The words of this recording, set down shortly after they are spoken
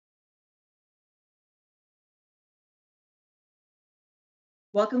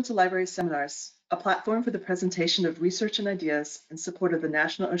Welcome to Library Seminars, a platform for the presentation of research and ideas in support of the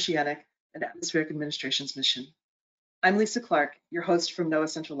National Oceanic and Atmospheric Administration's mission. I'm Lisa Clark, your host from NOAA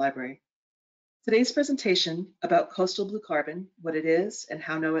Central Library. Today's presentation about coastal blue carbon, what it is and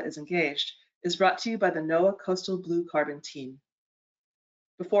how NOAA is engaged, is brought to you by the NOAA Coastal Blue Carbon team.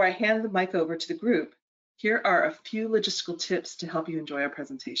 Before I hand the mic over to the group, here are a few logistical tips to help you enjoy our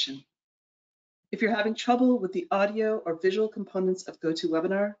presentation. If you're having trouble with the audio or visual components of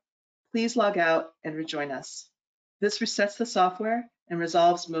GoToWebinar, please log out and rejoin us. This resets the software and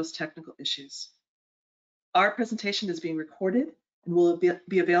resolves most technical issues. Our presentation is being recorded and will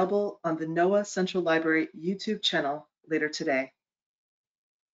be available on the NOAA Central Library YouTube channel later today.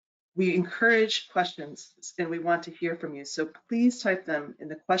 We encourage questions and we want to hear from you, so please type them in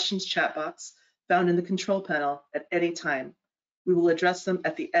the questions chat box found in the control panel at any time. We will address them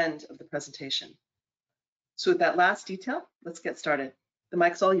at the end of the presentation. So with that last detail, let's get started. The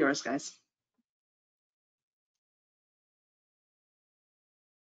mic's all yours, guys.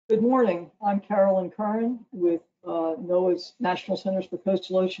 Good morning. I'm Carolyn Curran with NOAA's National Centers for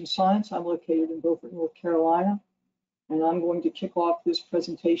Coastal Ocean Science. I'm located in Beaufort, North Carolina, and I'm going to kick off this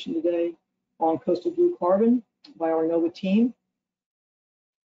presentation today on coastal blue carbon by our NOAA team.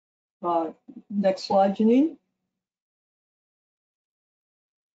 Next slide, Janine.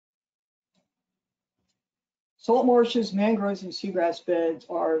 Salt marshes, mangroves, and seagrass beds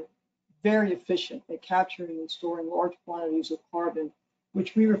are very efficient at capturing and storing large quantities of carbon,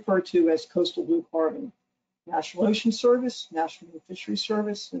 which we refer to as coastal blue carbon. National Ocean Service, National Marine Fisheries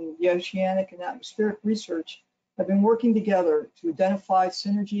Service, and the Oceanic and Atmospheric Research have been working together to identify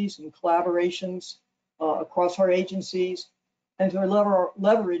synergies and collaborations across our agencies and to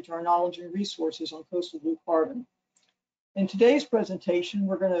leverage our knowledge and resources on coastal blue carbon. In today's presentation,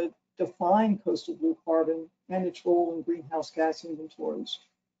 we're going to define coastal blue carbon and its role in greenhouse gas inventories.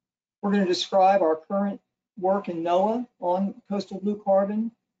 We're going to describe our current work in NOAA on coastal blue carbon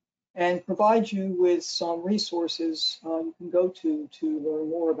and provide you with some resources you can go to learn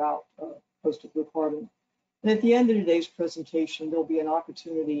more about coastal blue carbon. And at the end of today's presentation, there'll be an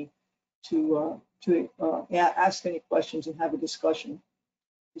opportunity to ask any questions and have a discussion.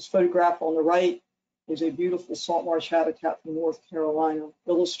 This photograph on the right is a beautiful salt marsh habitat from North Carolina,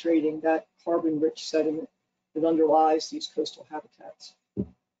 illustrating that carbon-rich sediment that underlies these coastal habitats.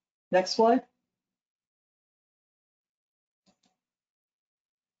 Next slide.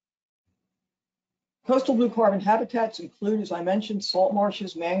 Coastal blue carbon habitats include, as I mentioned, salt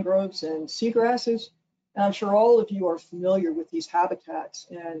marshes, mangroves, and seagrasses. And I'm sure all of you are familiar with these habitats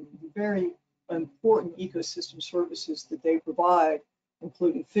and the very important ecosystem services that they provide,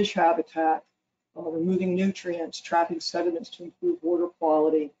 including fish habitat, removing nutrients, trapping sediments to improve water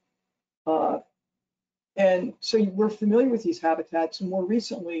quality. And so we're familiar with these habitats, and more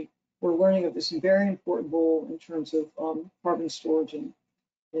recently, we're learning of this very important role in terms of carbon storage and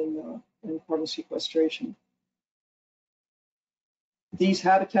carbon sequestration. These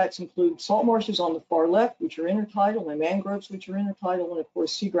habitats include salt marshes on the far left, which are intertidal, and mangroves, which are intertidal, and of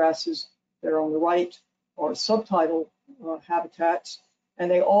course, seagrasses that are on the right are subtidal habitats. And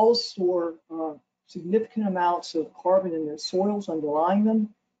they all store significant amounts of carbon in their soils underlying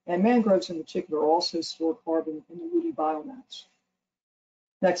them. And mangroves in particular also store carbon in the woody biomass.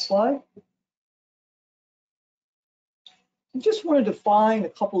 Next slide. I just want to define a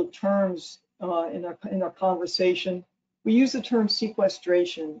couple of terms in our conversation. We use the term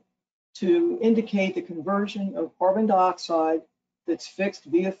sequestration to indicate the conversion of carbon dioxide that's fixed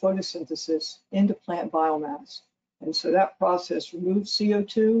via photosynthesis into plant biomass. And so that process removes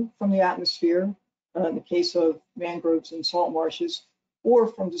CO2 from the atmosphere, in the case of mangroves and salt marshes, or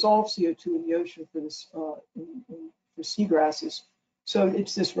from dissolved CO2 in the ocean for seagrasses. So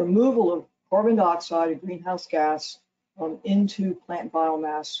it's this removal of carbon dioxide, a greenhouse gas, into plant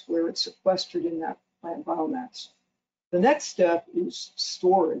biomass where it's sequestered in that plant biomass. The next step is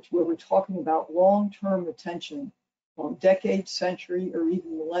storage, where we're talking about long-term retention, decades, century, or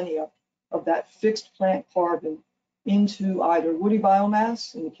even millennia of that fixed plant carbon into either woody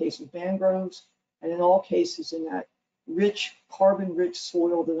biomass, in the case of mangroves, and in all cases in that rich, carbon-rich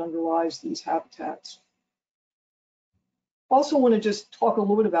soil that underlies these habitats. Also want to just talk a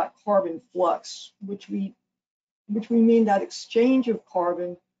little bit about carbon flux, which we mean that exchange of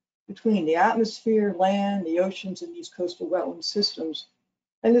carbon between the atmosphere, land, the oceans, and these coastal wetland systems.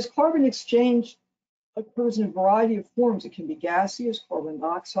 And this carbon exchange occurs in a variety of forms. It can be gaseous, carbon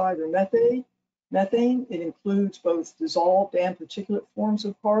dioxide, or methane. It includes both dissolved and particulate forms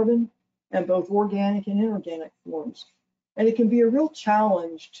of carbon, and both organic and inorganic forms. And it can be a real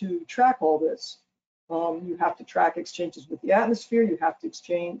challenge to track all this. You have to track exchanges with the atmosphere. You have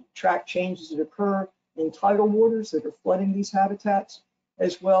to track changes that occur in tidal waters that are flooding these habitats,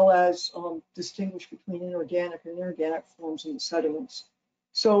 as well as distinguish between inorganic and inorganic forms in the sediments.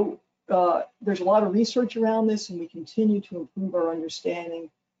 So there's a lot of research around this, and we continue to improve our understanding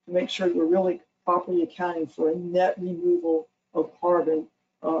to make sure we're really properly accounting for a net removal of carbon,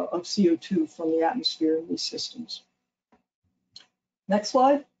 of CO2 from the atmosphere in these systems. Next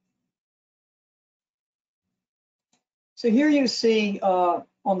slide. So here you see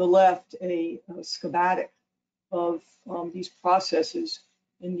on the left a schematic of these processes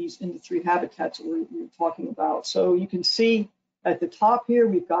in the three habitats that we're talking about. So you can see at the top here,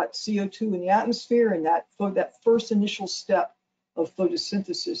 we've got CO2 in the atmosphere, and that first initial step of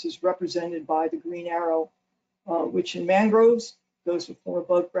photosynthesis is represented by the green arrow, which in mangroves goes to form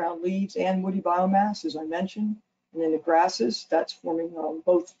above ground leaves and woody biomass, as I mentioned. And in the grasses, that's forming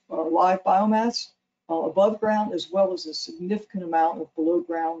both live biomass above ground, as well as a significant amount of below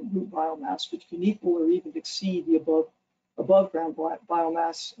ground root biomass, which can equal or even exceed the above ground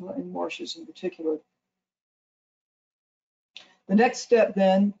biomass in marshes in particular. The next step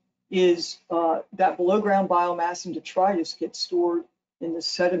then is that below ground biomass and detritus gets stored in the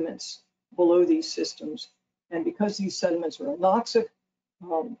sediments below these systems. And because these sediments are anoxic,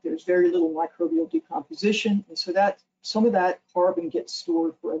 there's very little microbial decomposition. And so that some of that carbon gets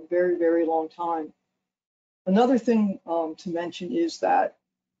stored for a very, very long time. Another thing to mention is that,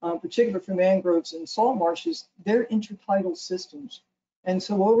 particularly for mangroves and salt marshes, they're intertidal systems. And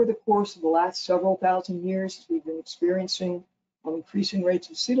so over the course of the last several thousand years, as we've been experiencing increasing rates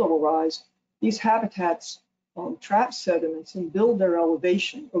of sea level rise, these habitats trap sediments and build their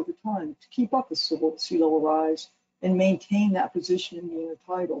elevation over time to keep up with sea level rise and maintain that position in the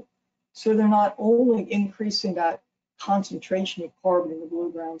intertidal. So they're not only increasing that concentration of carbon in the below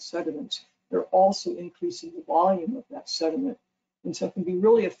ground sediments, they're also increasing the volume of that sediment. And so it can be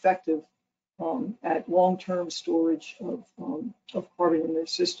really effective at long-term storage of carbon in their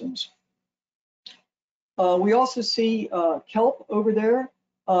systems. We also see kelp over there.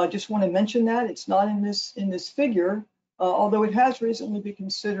 Just want to mention that it's not in this figure, although it has recently been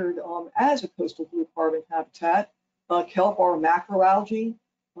considered as a coastal blue carbon habitat. Kelp are macroalgae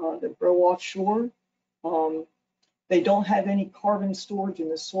that grow offshore. They don't have any carbon storage in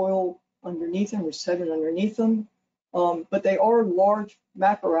the soil underneath them or sediment underneath them, but they are large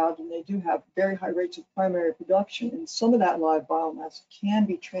macroalgae, and they do have very high rates of primary production, and some of that live biomass can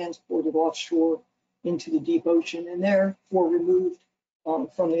be transported offshore into the deep ocean and therefore removed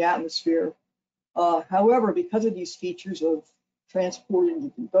from the atmosphere. However, because of these features of transport into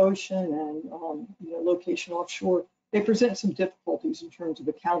the deep ocean and location offshore, they present some difficulties in terms of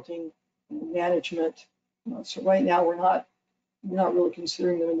accounting and management. So right now we're not really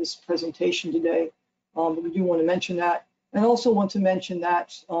considering them in this presentation today, but we do want to mention that. And also want to mention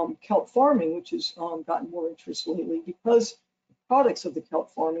that kelp farming, which has gotten more interest lately, because products of the kelp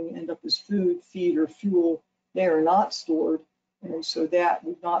farming end up as food, feed, or fuel. They are not stored, and so that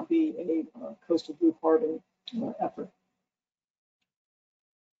would not be a coastal blue carbon effort.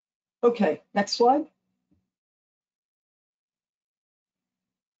 Okay, next slide.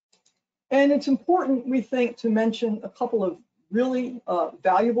 And it's important, we think, to mention a couple of really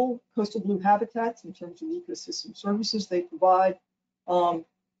valuable coastal blue habitats in terms of ecosystem services they provide,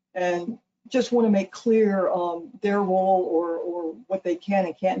 and just want to make clear their role or what they can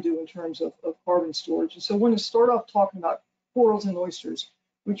and can't do in terms of carbon storage. And so I want to start off talking about corals and oysters,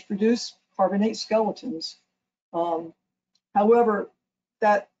 which produce carbonate skeletons. However,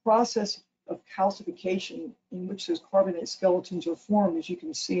 that process of calcification in which those carbonate skeletons are formed, as you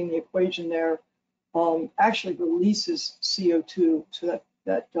can see in the equation there, actually releases CO2. So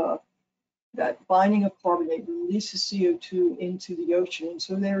that binding of carbonate releases CO2 into the ocean. And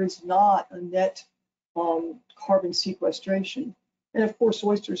so there is not a net carbon sequestration. And of course,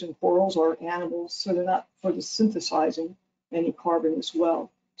 oysters and corals are animals, so they're not photosynthesizing any carbon as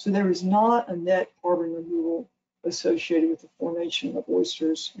well. So there is not a net carbon removal associated with the formation of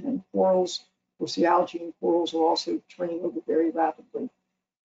oysters and corals. Of course, the algae and corals are also turning over very rapidly.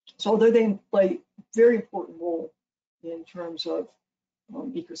 So although they play a very important role in terms of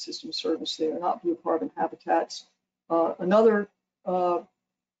ecosystem service, they are not blue carbon habitats. Another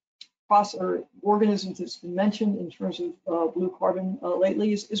organism that's been mentioned in terms of blue carbon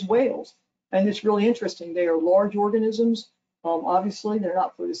lately is whales. And it's really interesting. They are large organisms. Obviously, they're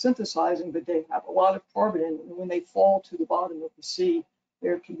not photosynthesizing, but they have a lot of carbon in them. And when they fall to the bottom of the sea,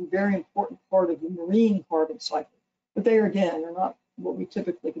 they're a very important part of the marine carbon cycle. But they, again, are not what we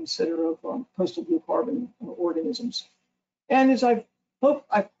typically consider of coastal blue carbon organisms. And as I've hope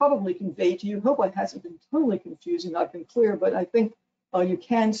I probably conveyed to you, hope it hasn't been totally confusing, I've been clear, but I think you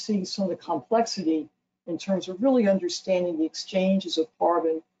can see some of the complexity in terms of really understanding the exchanges of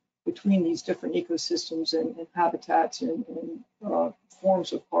carbon between these different ecosystems and habitats and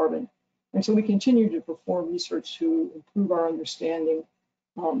forms of carbon. And so we continue to perform research to improve our understanding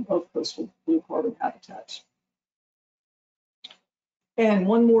of coastal blue carbon habitats. And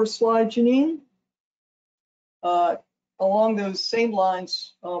one more slide, Janine. Along those same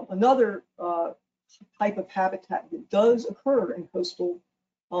lines, another type of habitat that does occur in coastal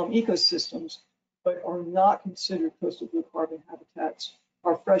ecosystems, but are not considered coastal blue carbon habitats,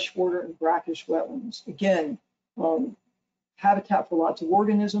 are freshwater and brackish wetlands. Again, habitat for lots of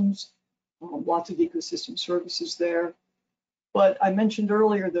organisms, lots of ecosystem services there. But I mentioned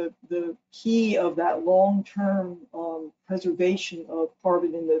earlier the key of that long-term preservation of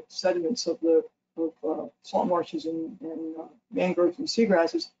carbon in the sediments of the salt marshes and mangroves and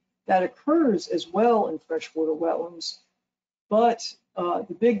seagrasses that occurs as well in freshwater wetlands. But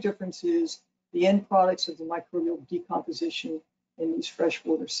the big difference is the end products of the microbial decomposition in these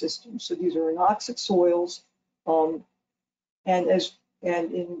freshwater systems. So these are anoxic soils, and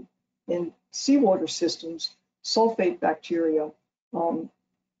in seawater systems, sulfate bacteria are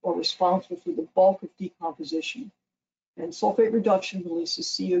responsible for the bulk of decomposition. And sulfate reduction releases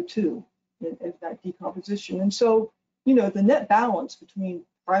CO2 in that decomposition. And so, you know, the net balance between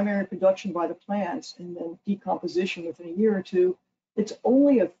primary production by the plants and then decomposition within a year or two, it's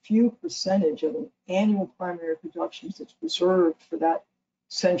only a few percentage of an annual primary production that's preserved for that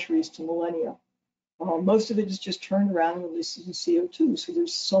centuries to millennia. Most of it is just turned around and releases in CO2, so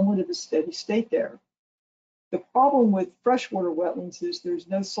there's somewhat of a steady state there. The problem with freshwater wetlands is there's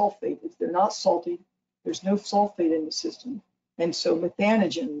no sulfate. If they're not salty, there's no sulfate in the system. And so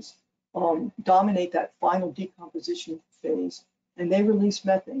methanogens dominate that final decomposition phase, and they release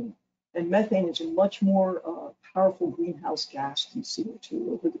methane. And methane is a much more powerful greenhouse gas than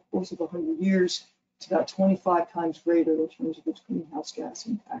CO2. Over the course of 100 years, it's about 25 times greater in terms of its greenhouse gas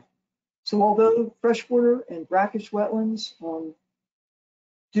impact. So although freshwater and brackish wetlands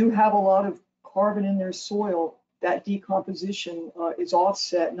do have a lot of carbon in their soil, that decomposition is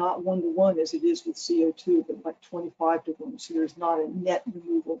offset not 1-to-1 as it is with CO2, but like 25-to-1. So there's not a net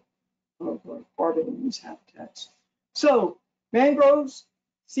removal of carbon in these habitats. So mangroves,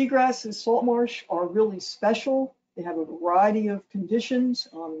 seagrasses, salt marsh are really special. They have a variety of conditions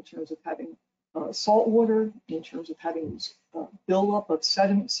in terms of having salt water, in terms of having these buildup of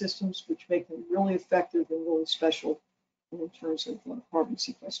sediment systems, which make them really effective and really special in terms of carbon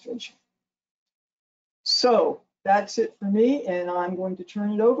sequestration. So that's it for me, and I'm going to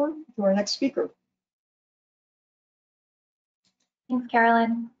turn it over to our next speaker. Thanks,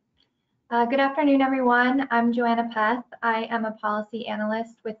 Carolyn. Good afternoon, everyone. I'm Joanna Peth. I am a policy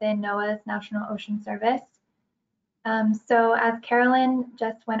analyst within NOAA's National Ocean Service. So as Carolyn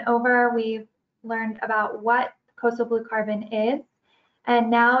just went over, we've learned about what coastal blue carbon is, and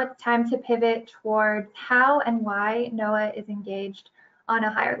now it's time to pivot towards how and why NOAA is engaged on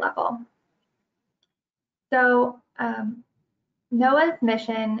a higher level. So NOAA's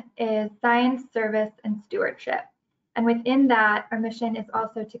mission is science, service, and stewardship. And within that, our mission is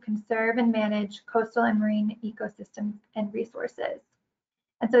also to conserve and manage coastal and marine ecosystems and resources.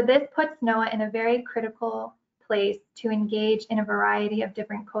 And so this puts NOAA in a very critical place to engage in a variety of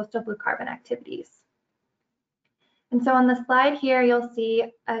different coastal blue carbon activities. And so on the slide here, you'll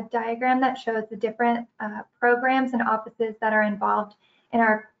see a diagram that shows the different programs and offices that are involved in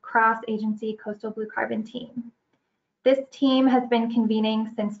our cross-agency coastal blue carbon team. This team has been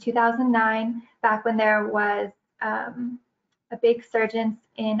convening since 2009, back when there was a big surgence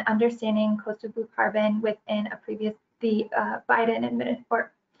in understanding coastal blue carbon within the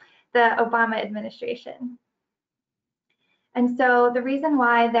Obama administration. And so the reason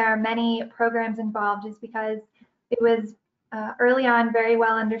why there are many programs involved is because it was early on very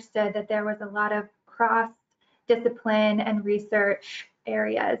well understood that there was a lot of cross-discipline and research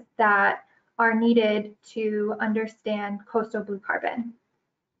areas that are needed to understand coastal blue carbon.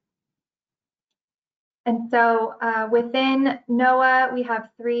 And so within NOAA, we have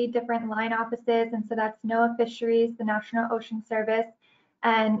 3 different line offices. And so that's NOAA Fisheries, the National Ocean Service,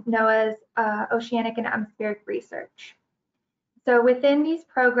 and NOAA's Oceanic and Atmospheric Research. So within these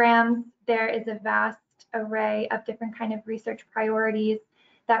programs, there is a vast array of different kind of research priorities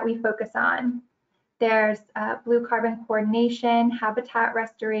that we focus on. There's blue carbon coordination, habitat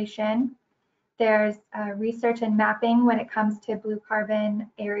restoration. There's research and mapping when it comes to blue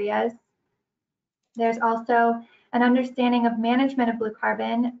carbon areas. There's also an understanding of management of blue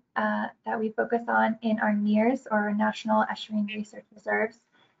carbon that we focus on in our NERs, or National Estuarine Research Reserves,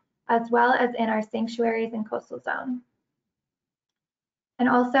 as well as in our sanctuaries and coastal zone. And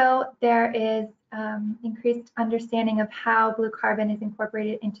also there is increased understanding of how blue carbon is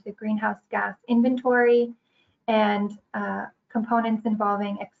incorporated into the greenhouse gas inventory and components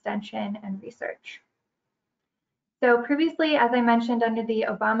involving extension and research. So previously, as I mentioned, under the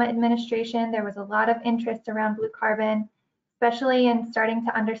Obama administration, there was a lot of interest around blue carbon, especially in starting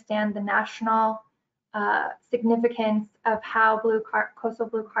to understand the national significance of how coastal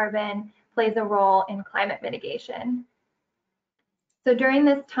blue carbon plays a role in climate mitigation. So during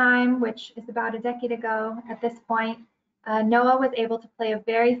this time, which is about a decade ago at this point, NOAA was able to play a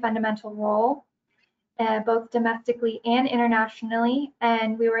very fundamental role, both domestically and internationally,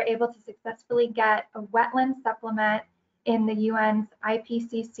 and we were able to successfully get a wetland supplement in the UN's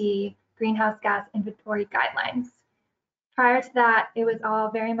IPCC greenhouse gas inventory guidelines. Prior to that, it was all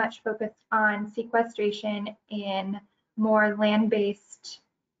very much focused on sequestration in more land-based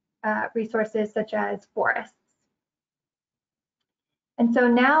resources such as forests. And so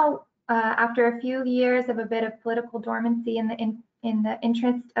now, after a few years of a bit of political dormancy in the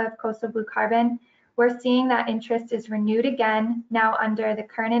interest of coastal blue carbon, we're seeing that interest is renewed again now under the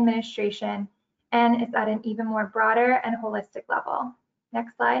current administration, and it's at an even more broader and holistic level.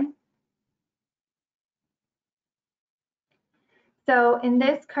 Next slide. So in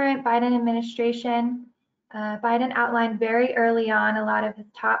this current Biden administration, Biden outlined very early on a lot of his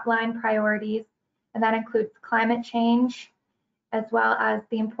top line priorities, and that includes climate change, as well as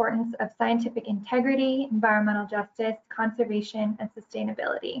the importance of scientific integrity, environmental justice, conservation, and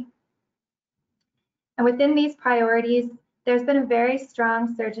sustainability. And within these priorities, there's been a very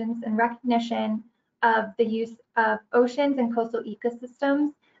strong surgence and recognition of the use of oceans and coastal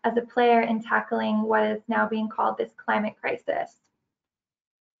ecosystems as a player in tackling what is now being called this climate crisis.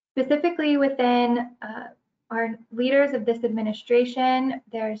 Specifically within our leaders of this administration,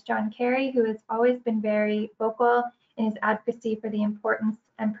 there's John Kerry, who has always been very vocal in his advocacy for the importance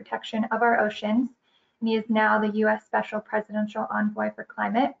and protection of our oceans, and he is now the U.S. Special Presidential Envoy for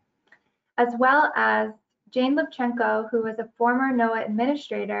Climate, as well as Jane Lubchenco, who was a former NOAA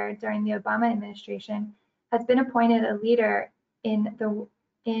administrator during the Obama administration, has been appointed a leader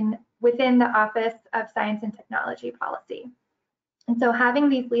within the Office of Science and Technology Policy. And so having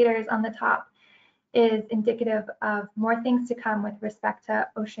these leaders on the top is indicative of more things to come with respect to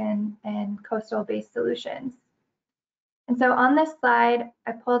ocean and coastal-based solutions. And so on this slide,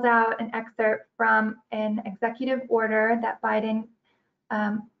 I pulled out an excerpt from an executive order that Biden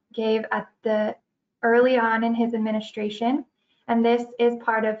gave at early on in his administration. And this is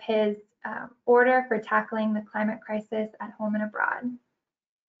part of his order for tackling the climate crisis at home and abroad.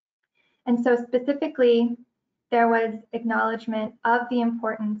 And so specifically, there was acknowledgement of the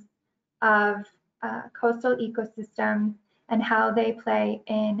importance of coastal ecosystems and how they play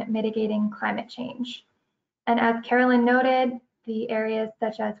in mitigating climate change. And as Carolyn noted, the areas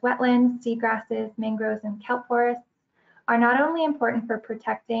such as wetlands, seagrasses, mangroves, and kelp forests are not only important for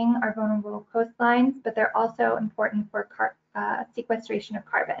protecting our vulnerable coastlines, but they're also important for sequestration of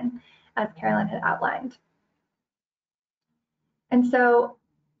carbon, as Carolyn had outlined. And so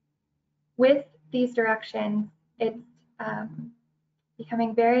with these directions, it's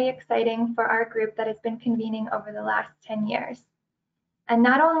becoming very exciting for our group that has been convening over the last 10 years. And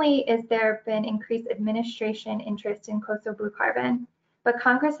not only is there been increased administration interest in coastal blue carbon, but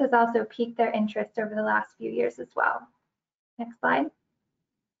Congress has also piqued their interest over the last few years as well. Next slide.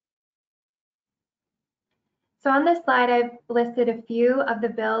 So on this slide, I've listed a few of the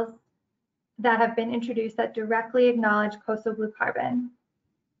bills that have been introduced that directly acknowledge coastal blue carbon.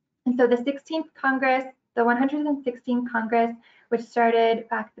 And so the 16th Congress, the 116th Congress, which started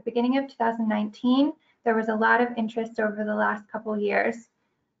back at the beginning of 2019, there was a lot of interest over the last couple years.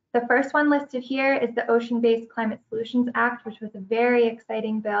 The first one listed here is the Ocean-Based Climate Solutions Act, which was a very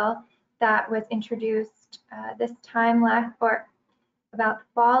exciting bill that was introduced this time or about the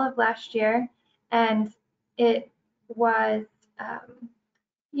fall of last year, and it was a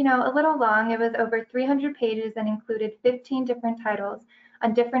little long. It was over 300 pages and included 15 different titles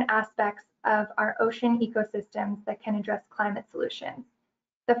on different aspects of our ocean ecosystems that can address climate solutions.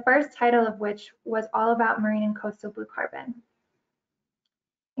 The first title of which was all about marine and coastal blue carbon.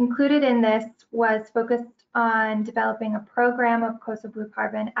 Included in this was focused on developing a program of coastal blue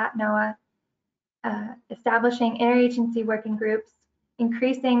carbon at NOAA, establishing interagency working groups,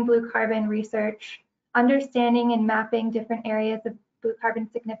 increasing blue carbon research, understanding and mapping different areas of blue carbon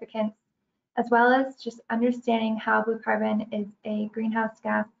significance, as well as just understanding how blue carbon is a greenhouse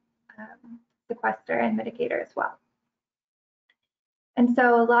gas sequester and mitigator as well. And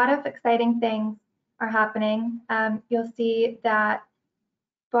so a lot of exciting things are happening. You'll see that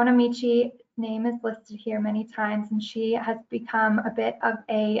Bonamici name is listed here many times, and she has become a bit of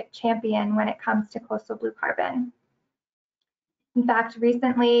a champion when it comes to coastal blue carbon. In fact,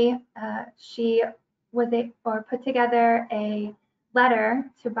 recently she put together a letter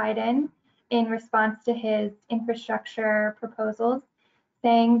to Biden in response to his infrastructure proposals,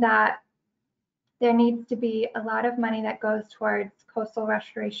 saying that there needs to be a lot of money that goes towards coastal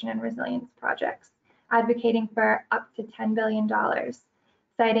restoration and resilience projects, advocating for up to $10 billion,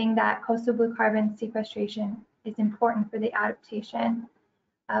 citing that coastal blue carbon sequestration is important for the adaptation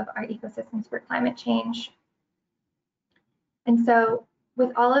of our ecosystems for climate change. And so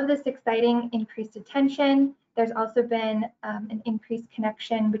with all of this exciting increased attention, there's also been an increased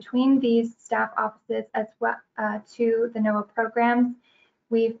connection between these staff offices as well to the NOAA programs.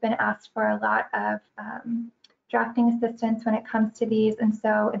 We've been asked for a lot of drafting assistance when it comes to these, and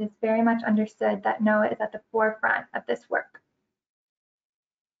so it is very much understood that NOAA is at the forefront of this work.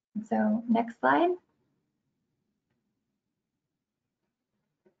 And so next slide.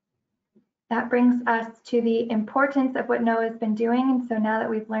 That brings us to the importance of what NOAA has been doing. And so now that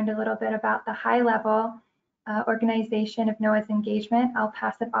we've learned a little bit about the high level organization of NOAA's engagement, I'll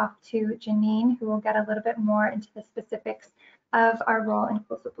pass it off to Janine, who will get a little bit more into the specifics of our role in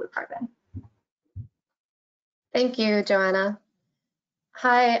coastal blue carbon. Thank you, Joanna.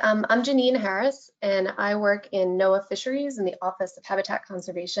 Hi, I'm Janine Harris, and I work in NOAA Fisheries in the Office of Habitat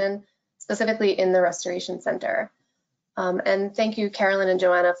Conservation, specifically in the Restoration Center. And thank you, Carolyn and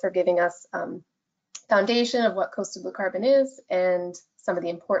Joanna, for giving us foundation of what coastal blue carbon is and some of the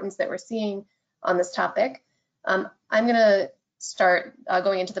importance that we're seeing on this topic. I'm going to start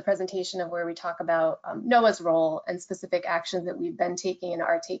going into the presentation of where we talk about NOAA's role and specific actions that we've been taking and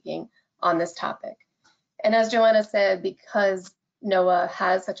are taking on this topic. And as Joanna said, because NOAA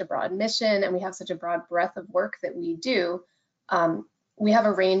has such a broad mission and we have such a broad breadth of work that we do, we have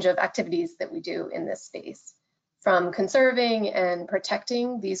a range of activities that we do in this space, from conserving and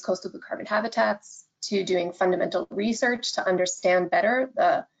protecting these coastal blue carbon habitats to doing fundamental research to understand better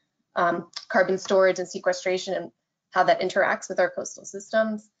the carbon storage and sequestration and how that interacts with our coastal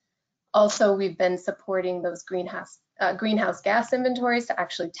systems. Also, we've been supporting those greenhouse gas inventories to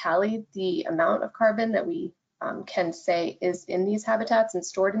actually tally the amount of carbon that we can say is in these habitats and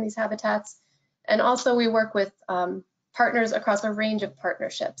stored in these habitats. And also we work with partners across a range of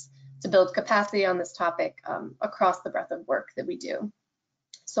partnerships to build capacity on this topic across the breadth of work that we do.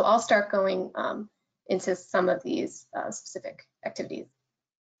 So I'll start going into some of these specific activities.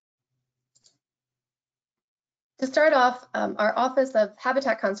 To start off, our Office of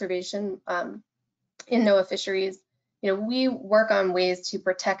Habitat Conservation in NOAA Fisheries, we work on ways to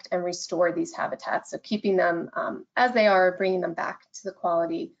protect and restore these habitats, so keeping them as they are, bringing them back to the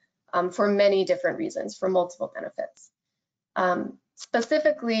quality for many different reasons, for multiple benefits.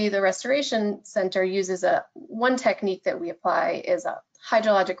 Specifically, the Restoration Center uses one technique that we apply is a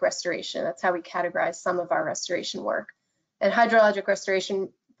hydrologic restoration. That's how we categorize some of our restoration work. And hydrologic restoration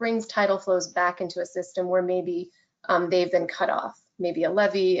brings tidal flows back into a system where maybe they've been cut off. Maybe a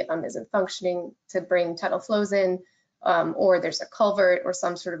levee isn't functioning to bring tidal flows in, or there's a culvert or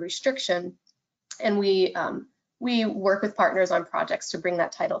some sort of restriction. And we work with partners on projects to bring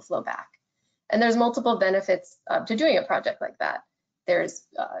that tidal flow back. And there's multiple benefits to doing a project like that.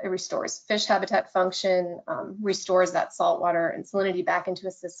 It restores fish habitat function, restores that saltwater and salinity back into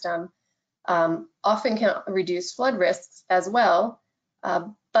a system, often can reduce flood risks as well,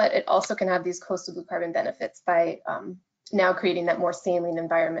 but it also can have these coastal blue carbon benefits by now creating that more saline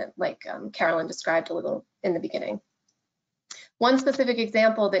environment like Carolyn described a little in the beginning. One specific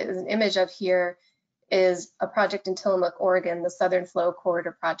example that is an image of here is a project in Tillamook, Oregon, the Southern Flow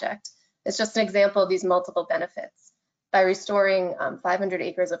Corridor Project. It's just an example of these multiple benefits. By restoring 500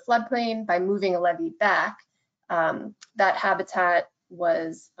 acres of floodplain, by moving a levee back, that habitat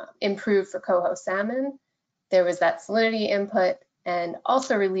was improved for coho salmon. There was that salinity input and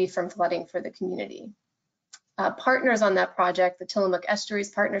also relief from flooding for the community. Partners on that project, the Tillamook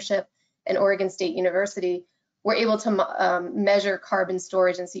Estuaries Partnership and Oregon State University, were able to measure carbon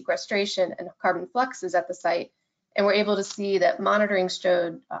storage and sequestration and carbon fluxes at the site, and we're able to see that monitoring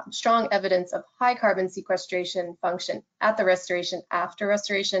showed strong evidence of high carbon sequestration function at the restoration, after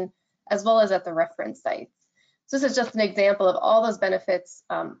restoration, as well as at the reference sites. So this is just an example of all those benefits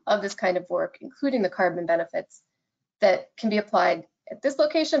of this kind of work, including the carbon benefits that can be applied at this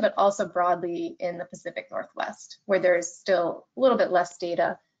location, but also broadly in the Pacific Northwest, where there's still a little bit less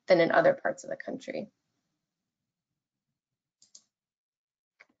data than in other parts of the country.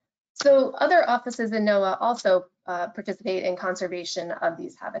 So other offices in NOAA also participate in conservation of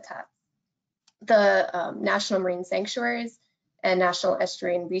these habitats. The National Marine Sanctuaries and National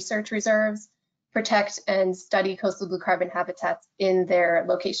Estuarine Research Reserves protect and study coastal blue carbon habitats in their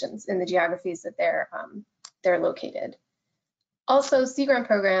locations, in the geographies that they're located. Also, sea grant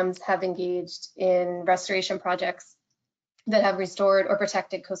programs have engaged in restoration projects that have restored or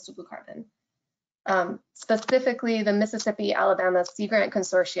protected coastal blue carbon. Specifically, the Mississippi-Alabama Sea Grant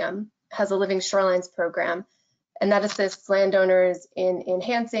Consortium has a Living Shorelines program, and that assists landowners in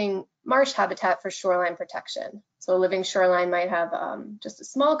enhancing marsh habitat for shoreline protection. So a living shoreline might have just a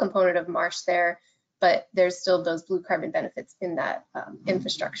small component of marsh there, but there's still those blue carbon benefits in that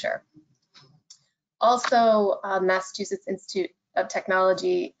infrastructure. Also, Massachusetts Institute of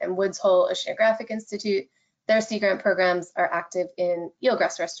Technology and Woods Hole Oceanographic Institute, their sea grant programs are active in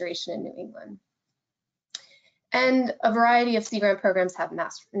eelgrass restoration in New England. And a variety of sea grant programs have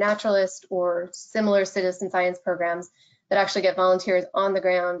naturalist or similar citizen science programs that actually get volunteers on the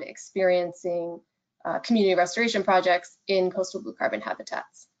ground experiencing community restoration projects in coastal blue carbon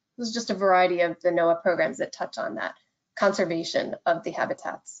habitats. This is just a variety of the NOAA programs that touch on that conservation of the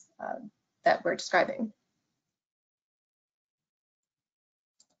habitats that we're describing.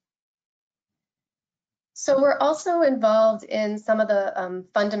 So we're also involved in some of the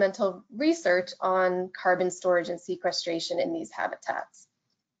fundamental research on carbon storage and sequestration in these habitats.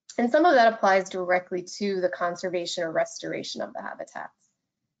 And some of that applies directly to the conservation or restoration of the habitats.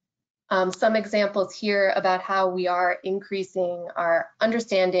 Some examples here about how we are increasing our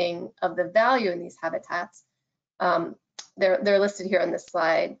understanding of the value in these habitats. They're listed here on this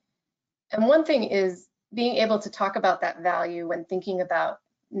slide. And one thing is being able to talk about that value when thinking about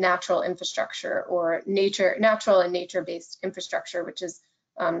natural infrastructure or natural and nature-based infrastructure, which is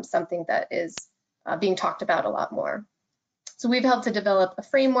something that is being talked about a lot more. So we've helped to develop a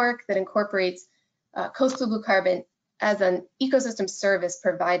framework that incorporates coastal blue carbon as an ecosystem service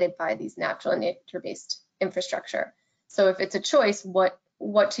provided by these natural and nature-based infrastructure. So if it's a choice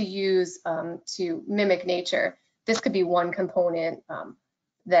what to use to mimic nature, this could be one component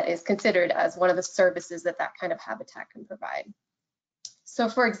that is considered as one of the services that that kind of habitat can provide. So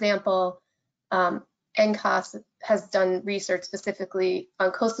for example, NCAS has done research specifically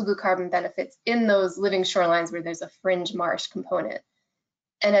on coastal blue carbon benefits in those living shorelines where there's a fringe marsh component,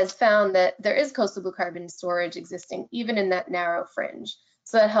 and has found that there is coastal blue carbon storage existing even in that narrow fringe.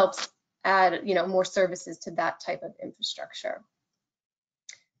 So that helps add, more services to that type of infrastructure.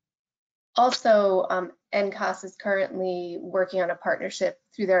 Also, NCAS is currently working on a partnership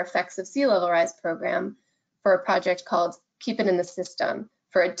through their Effects of Sea Level Rise program for a project called Keep It in the System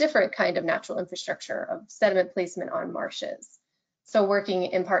for a different kind of natural infrastructure of sediment placement on marshes. So working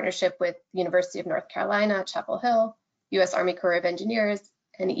in partnership with the University of North Carolina, Chapel Hill, U.S. Army Corps of Engineers,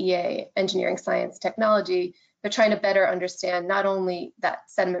 and EA, Engineering Science Technology, they're trying to better understand not only that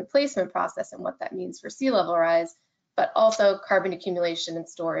sediment placement process and what that means for sea level rise, but also carbon accumulation and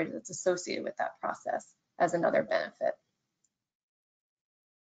storage that's associated with that process as another benefit.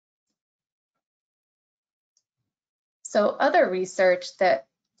 So other research that,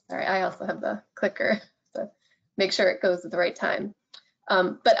 sorry, I also have the clicker, so make sure it goes at the right time.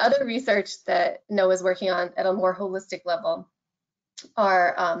 But other research that NOAA is working on at a more holistic level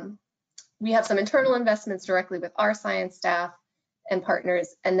are, we have some internal investments directly with our science staff and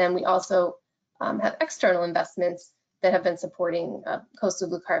partners, and then we also have external investments that have been supporting coastal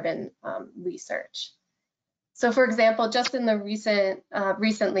blue carbon research. So for example, just in the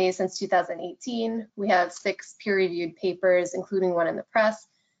recently since 2018, we have 6 peer-reviewed papers, including one in the press,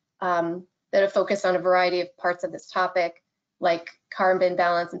 that have focused on a variety of parts of this topic, like carbon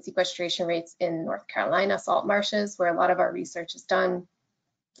balance and sequestration rates in North Carolina salt marshes, where a lot of our research is done,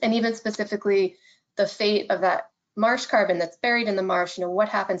 and even specifically the fate of that marsh carbon that's buried in the marsh. What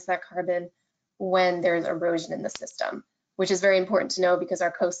happens to that carbon when there's erosion in the system, which is very important to know because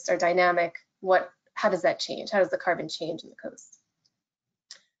our coasts are dynamic. How does that change? How does the carbon change in the coast?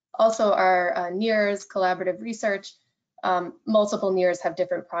 Also, our NEARS collaborative research, multiple NEARS have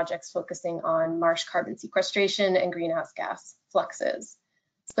different projects focusing on marsh carbon sequestration and greenhouse gas fluxes.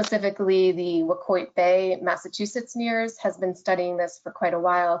 Specifically, the Wacoit Bay, Massachusetts NEARS has been studying this for quite a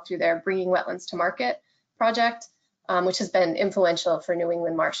while through their Bringing Wetlands to Market project, which has been influential for New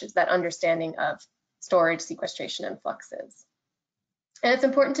England marshes, that understanding of storage, sequestration, and fluxes. And it's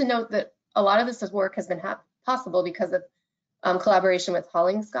important to note that a lot of this work has been possible because of collaboration with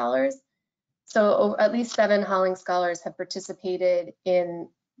Holling scholars. So at least 7 Holling scholars have participated in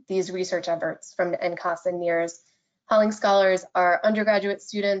these research efforts from NCAS and NEARS. Holling scholars are undergraduate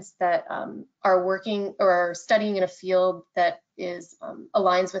students that are working or are studying in a field that is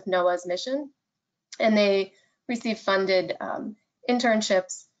aligns with NOAA's mission. And they receive funded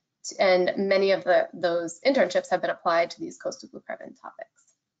internships, and many of those internships have been applied to these coastal blue carbon topics.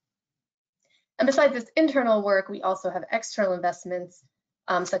 And besides this internal work, we also have external investments,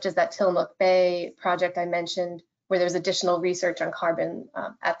 such as that Tillamook Bay project I mentioned, where there's additional research on carbon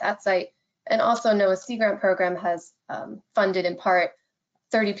at that site. And also NOAA's Sea Grant program has funded in part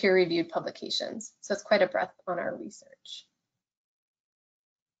 30 peer-reviewed publications. So it's quite a breadth on our research.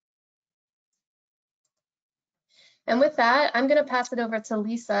 And with that, I'm going to pass it over to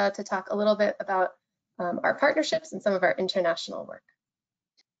Lisa to talk a little bit about our partnerships and some of our international work.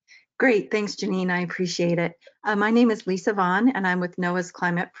 Great, thanks Janine, I appreciate it. My name is Lisa Vaughn and I'm with NOAA's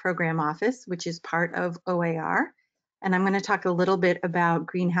Climate Program Office, which is part of OAR. And I'm going to talk a little bit about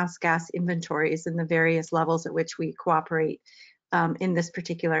greenhouse gas inventories and the various levels at which we cooperate in this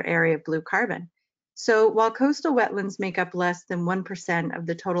particular area of blue carbon. So while coastal wetlands make up less than 1% of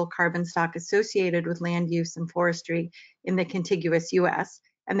the total carbon stock associated with land use and forestry in the contiguous US,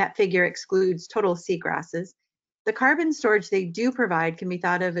 and that figure excludes total seagrasses, the carbon storage they do provide can be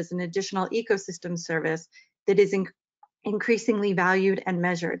thought of as an additional ecosystem service that is increasingly valued and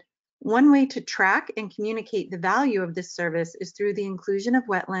measured. One way to track and communicate the value of this service is through the inclusion of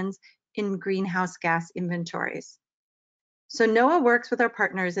wetlands in greenhouse gas inventories. So NOAA works with our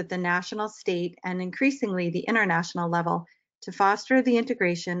partners at the national, state, and increasingly the international level to foster the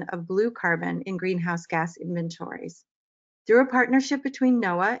integration of blue carbon in greenhouse gas inventories. Through a partnership between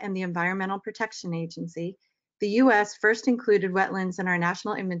NOAA and the Environmental Protection Agency, the US first included wetlands in our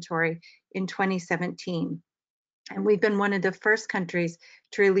national inventory in 2017. And we've been one of the first countries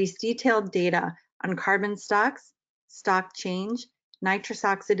to release detailed data on carbon stocks, stock change, nitrous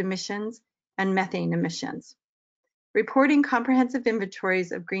oxide emissions, and methane emissions. Reporting comprehensive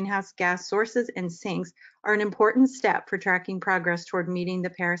inventories of greenhouse gas sources and sinks are an important step for tracking progress toward meeting the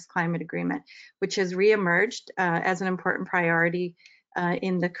Paris Climate Agreement, which has reemerged as an important priority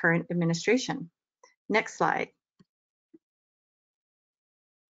in the current administration. Next slide.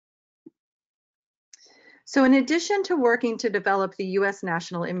 So in addition to working to develop the US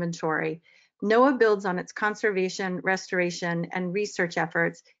National Inventory, NOAA builds on its conservation, restoration, and research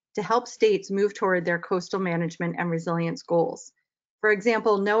efforts to help states move toward their coastal management and resilience goals. For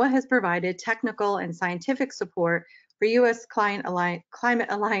example, NOAA has provided technical and scientific support for US Climate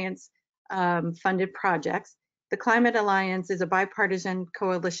Alliance funded projects. The Climate Alliance is a bipartisan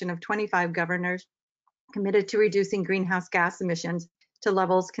coalition of 25 governors committed to reducing greenhouse gas emissions to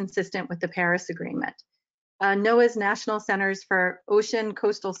levels consistent with the Paris Agreement. NOAA's National Centers for Ocean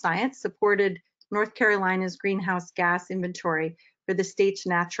Coastal Science supported North Carolina's greenhouse gas inventory for the state's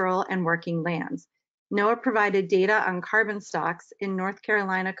natural and working lands. NOAA provided data on carbon stocks in North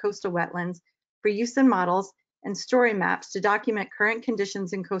Carolina coastal wetlands for use in models and story maps to document current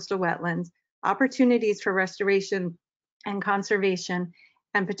conditions in coastal wetlands, opportunities for restoration and conservation,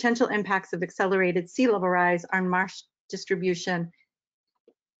 and potential impacts of accelerated sea level rise on marsh distribution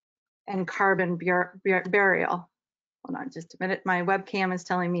and carbon burial. Hold on just a minute. My webcam is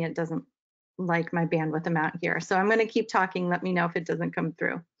telling me it doesn't like my bandwidth amount here. So I'm going to keep talking. Let me know if it doesn't come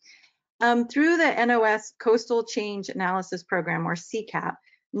through. Through the NOS Coastal Change Analysis Program, or CCAP,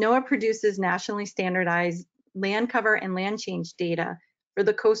 NOAA produces nationally standardized land cover and land change data for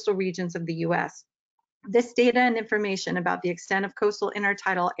the coastal regions of the US. This data and information about the extent of coastal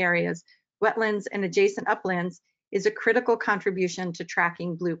intertidal areas, wetlands, and adjacent uplands is a critical contribution to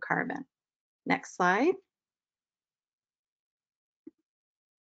tracking blue carbon. Next slide.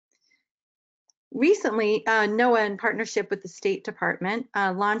 Recently, NOAA, in partnership with the State Department,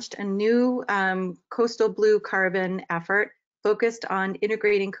 launched a new coastal blue carbon effort focused on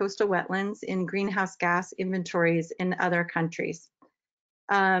integrating coastal wetlands in greenhouse gas inventories in other countries.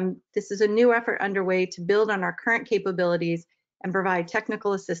 This is a new effort underway to build on our current capabilities and provide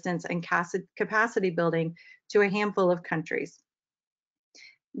technical assistance and capacity building to a handful of countries.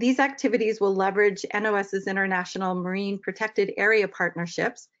 These activities will leverage NOS's international marine protected area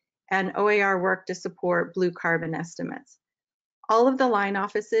partnerships and OAR work to support blue carbon estimates. All of the line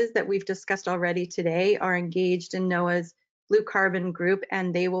offices that we've discussed already today are engaged in NOAA's blue carbon group,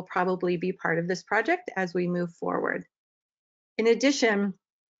 and they will probably be part of this project as we move forward. In addition,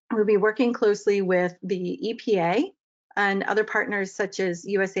 we'll be working closely with the EPA and other partners such as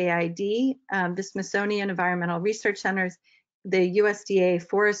USAID, the Smithsonian Environmental Research Centers, the USDA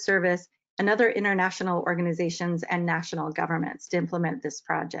Forest Service, and other international organizations and national governments to implement this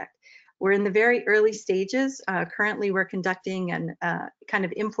project. We're in the very early stages. Currently, we're conducting an kind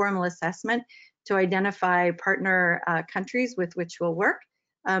of informal assessment to identify partner countries with which we'll work.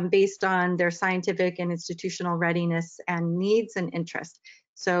 based on their scientific and institutional readiness and needs and interest.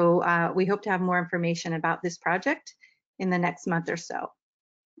 So we hope to have more information about this project in the next month or so.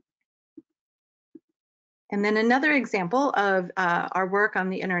 And then another example of our work on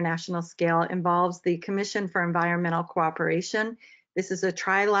the international scale involves the Commission for Environmental Cooperation. This is a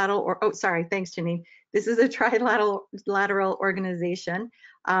thanks, Janine. This is a trilateral organization,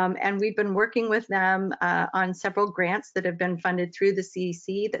 and we've been working with them on several grants that have been funded through the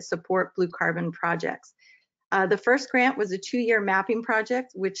CEC that support blue carbon projects. The first grant was a 2-year mapping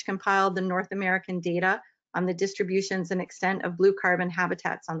project, which compiled the North American data on the distributions and extent of blue carbon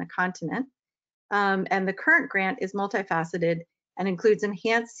habitats on the continent. And the current grant is multifaceted and includes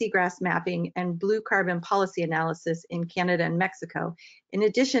enhanced seagrass mapping and blue carbon policy analysis in Canada and Mexico, in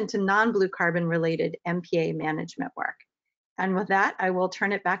addition to non-blue carbon related MPA management work. And with that, I will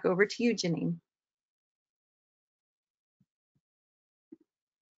turn it back over to you, Janine.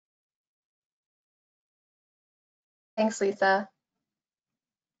 Thanks, Lisa.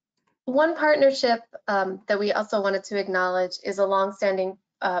 One partnership that we also wanted to acknowledge is a longstanding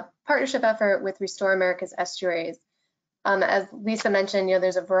partnership effort with Restore America's Estuaries. As Lisa mentioned,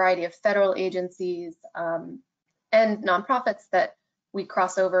 there's a variety of federal agencies and nonprofits that we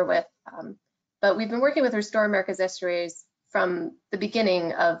cross over with, but we've been working with Restore America's Estuaries from the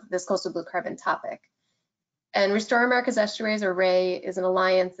beginning of this coastal blue carbon topic. And Restore America's Estuaries, or RAE, is an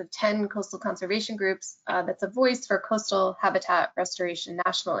alliance of 10 coastal conservation groups that's a voice for coastal habitat restoration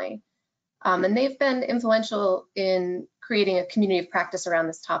nationally. And they've been influential in creating a community of practice around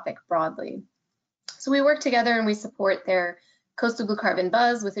this topic broadly. So we work together and we support their Coastal Blue Carbon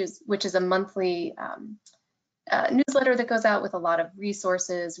Buzz, which is a monthly newsletter that goes out with a lot of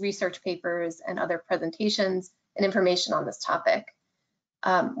resources, research papers, and other presentations and information on this topic.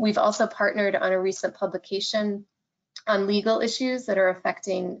 We've also partnered on a recent publication on legal issues that are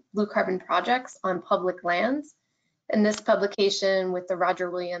affecting blue carbon projects on public lands. And this publication with the Roger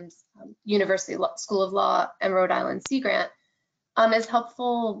Williams University School of Law and Rhode Island Sea Grant is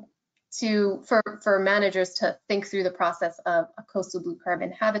helpful for managers to think through the process of a coastal blue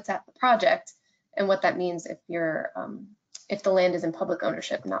carbon habitat project and what that means if if the land is in public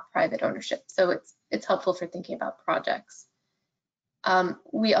ownership, not private ownership. So it's helpful for thinking about projects.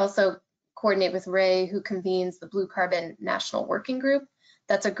 We also coordinate with Ray, who convenes the Blue Carbon National Working Group.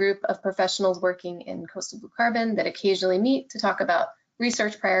 That's a group of professionals working in coastal blue carbon that occasionally meet to talk about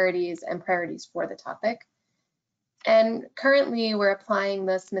research priorities and priorities for the topic. And currently we're applying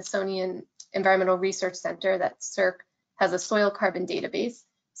the Smithsonian Environmental Research Center, that CERC, has a soil carbon database.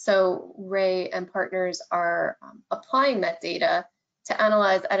 So Ray and partners are applying that data to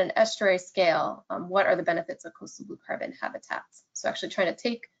analyze at an estuary scale what are the benefits of coastal blue carbon habitats. So actually trying to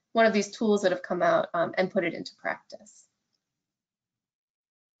take one of these tools that have come out and put it into practice.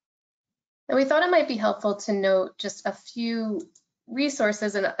 And we thought it might be helpful to note just a few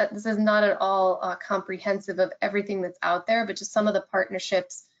resources, and this is not at all comprehensive of everything that's out there, but just some of the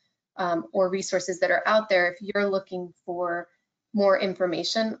partnerships or resources that are out there if you're looking for more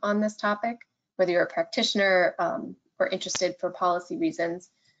information on this topic, whether you're a practitioner or interested for policy reasons.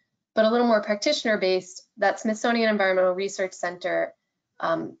 But a little more practitioner-based, that Smithsonian Environmental Research Center,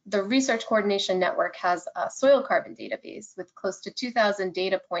 the Research Coordination Network has a soil carbon database with close to 2,000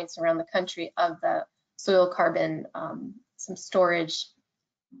 data points around the country of the soil carbon, some storage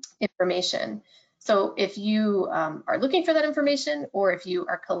information. So if you are looking for that information, or if you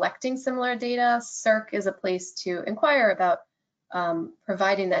are collecting similar data, CERC is a place to inquire about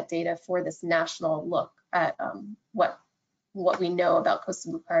providing that data for this national look at what we know about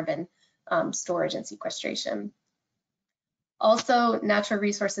coastal blue carbon storage and sequestration. Also, Natural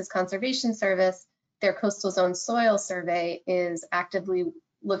Resources Conservation Service, their coastal zone soil survey is actively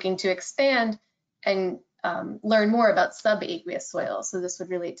looking to expand and learn more about subaqueous soils. So this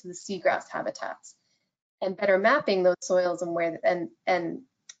would relate to the seagrass habitats, and better mapping those soils and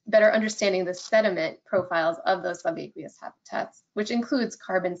better understanding the sediment profiles of those subaqueous habitats, which includes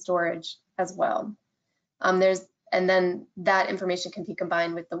carbon storage as well. And then that information can be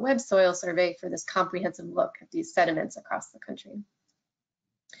combined with the web soil survey for this comprehensive look at these sediments across the country.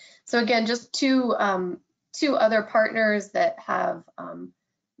 So again, just two other partners that have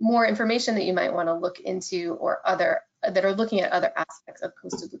more information that you might want to look into, or that are looking at other aspects of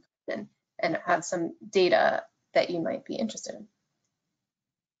coastal blue carbon and have some data that you might be interested in.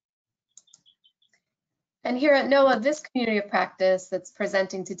 And here at NOAA, this community of practice that's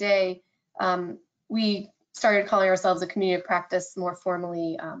presenting today, we started calling ourselves a community of practice more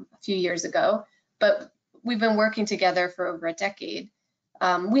formally a few years ago, but we've been working together for over a decade.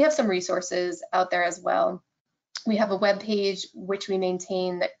 We have some resources out there as well. We have a web page which we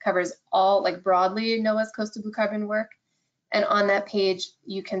maintain that covers all, like broadly, NOAA's coastal blue carbon work. And on that page,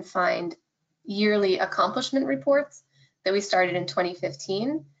 you can find yearly accomplishment reports that we started in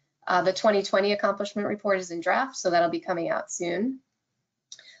 2015. The 2020 accomplishment report is in draft, so that'll be coming out soon.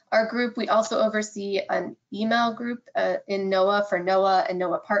 Our group, we also oversee an email group in NOAA for NOAA and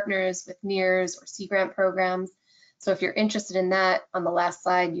NOAA partners with NEARS or sea grant programs. So if you're interested in that, on the last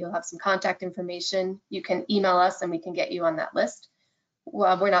slide, you'll have some contact information. You can email us and we can get you on that list.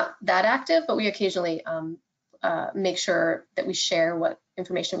 Well, we're not that active, but we occasionally make sure that we share what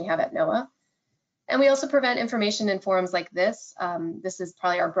information we have at NOAA. And we also prevent information in forums like this. This is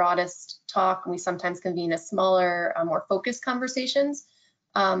probably our broadest talk, and we sometimes convene a smaller, more focused conversations.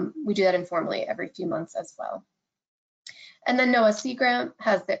 We do that informally every few months as well. And then NOAA Sea Grant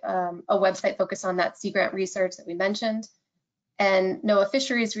has a website focused on that sea grant research that we mentioned. And NOAA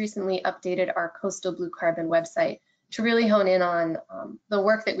Fisheries recently updated our coastal blue carbon website to really hone in on the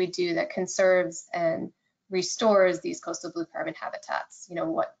work that we do that conserves and restores these coastal blue carbon habitats, you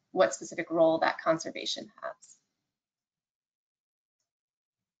know, what specific role that conservation has.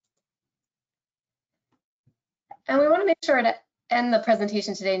 And we want to make sure to end the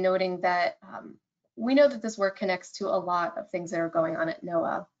presentation today noting that we know that this work connects to a lot of things that are going on at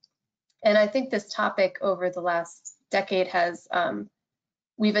NOAA. And I think this topic over the last decade has,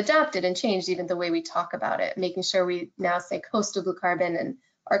 we've adapted and changed even the way we talk about it, making sure we now say coastal blue carbon and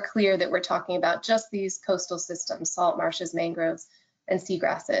are clear that we're talking about just these coastal systems, salt marshes, mangroves, and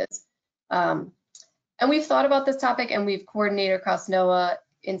seagrasses. And we've thought about this topic and we've coordinated across NOAA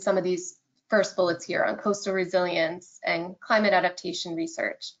in some of these first bullets here on coastal resilience and climate adaptation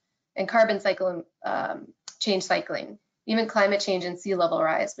research and carbon cycle change cycling, even climate change and sea level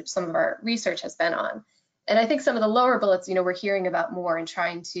rise, which some of our research has been on. And I think some of the lower bullets, you know, we're hearing about more and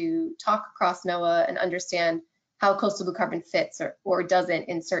trying to talk across NOAA and understand how coastal blue carbon fits or doesn't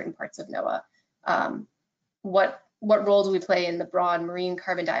in certain parts of NOAA. What role do we play in the broad marine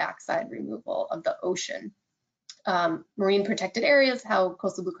carbon dioxide removal of the ocean? Marine protected areas, how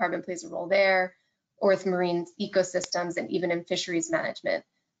coastal blue carbon plays a role there, or with marine ecosystems and even in fisheries management.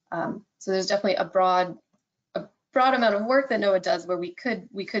 So there's definitely a broad amount of work that NOAA does where we could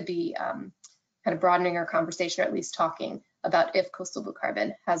be kind of broadening our conversation, or at least talking about if coastal blue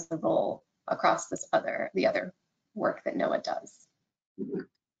carbon has a role across the other work that NOAA does.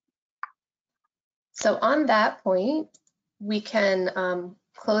 So on that point, we can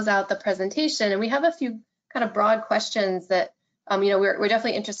close out the presentation, and we have a few kind of broad questions that you know, we're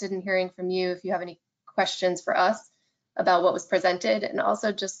definitely interested in hearing from you if you have any questions for us about what was presented, and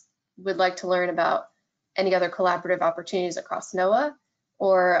also just would like to learn about any other collaborative opportunities across NOAA,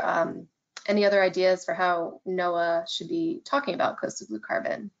 or any other ideas for how NOAA should be talking about coastal blue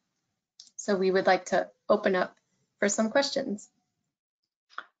carbon. So we would like to open up for some questions.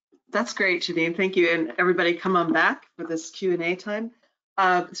 That's great, Janine. Thank you. And everybody come on back for this Q&A time.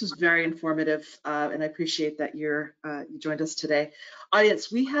 This was very informative, and I appreciate that you joined us today.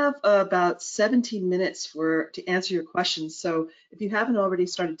 Audience, we have about 17 minutes to answer your questions. So if you haven't already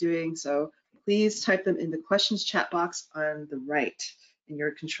started doing so, please type them in the questions chat box on the right in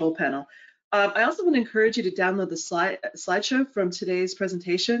your control panel. I also want to encourage you to download the slideshow from today's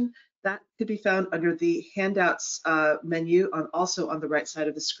presentation. That could be found under the handouts menu also on the right side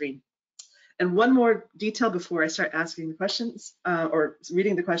of the screen. And one more detail before I start asking the questions or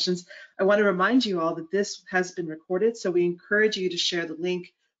reading the questions, I want to remind you all that this has been recorded, so we encourage you to share the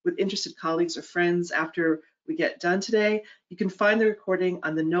link with interested colleagues or friends after we get done today. You can find the recording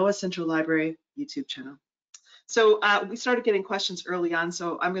on the NOAA Central Library YouTube channel. So we started getting questions early on,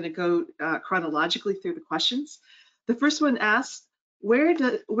 so I'm going to go chronologically through the questions. The first one asks, where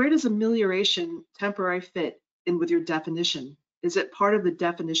does amelioration temporary fit in with your definition? Is it part of the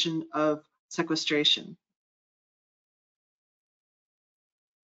definition of sequestration?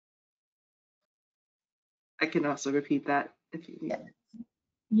 I can also repeat that if you need.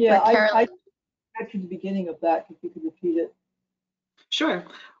 Yeah, I got to the beginning of that, if you could repeat it. Sure.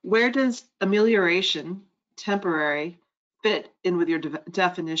 Where does amelioration, temporary, fit in with your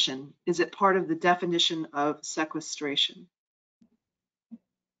definition? Is it part of the definition of sequestration?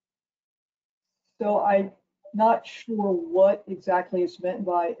 So I'm not sure what exactly is meant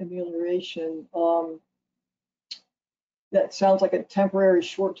by amelioration. That sounds like a temporary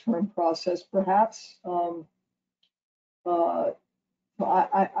short-term process, perhaps. I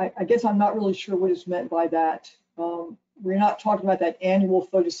guess I'm not really sure what is meant by that. We're not talking about that annual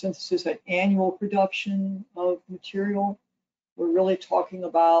photosynthesis, that annual production of material. We're really talking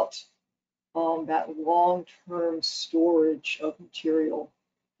about that long-term storage of material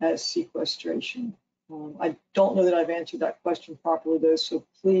as sequestration. I don't know that I've answered that question properly though, so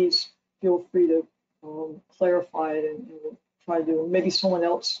please feel free to clarify it and we'll try to do it. Maybe someone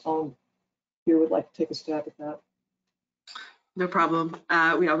else here would like to take a stab at that. No problem.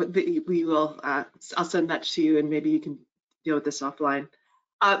 We will, I'll send that to you and maybe you can deal with this offline.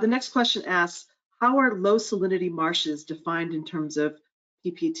 The next question asks, how are low salinity marshes defined in terms of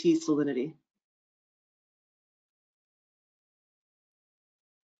PPT salinity?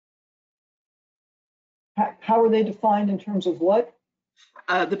 How are they defined in terms of what?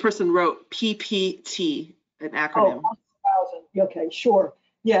 The person wrote PPT, an acronym. Oh, okay, sure.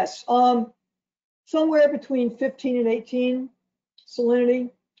 Yes. Somewhere between 15 and 18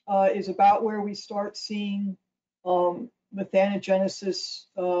 salinity is about where we start seeing methanogenesis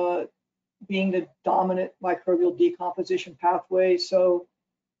being the dominant microbial decomposition pathway. So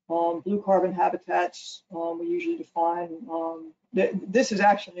blue carbon habitats we usually define. This is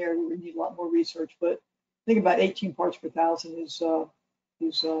actually an area where we need a lot more research, but I think about 18 parts per thousand is the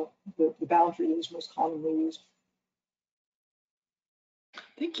boundary that is most commonly used.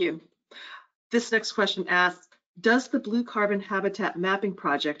 Thank you. This next question asks, does the blue carbon habitat mapping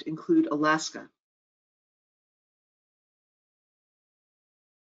project include Alaska?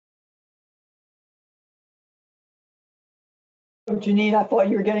 So Janine, I thought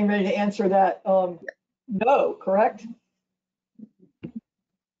you were getting ready to answer that. No, correct?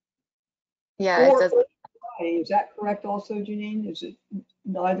 Yeah, it does. Hawaii. Is that correct also, Janine? Is it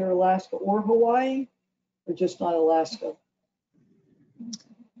neither Alaska or Hawaii, or just not Alaska?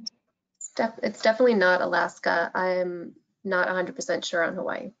 It's definitely not Alaska. I'm not 100% sure on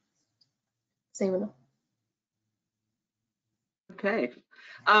Hawaii. Same. Okay.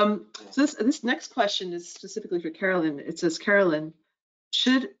 So this next question is specifically for Carolyn. It says, Carolyn,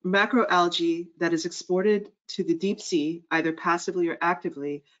 should macroalgae that is exported to the deep sea, either passively or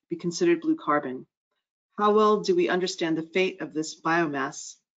actively, be considered blue carbon? How well do we understand the fate of this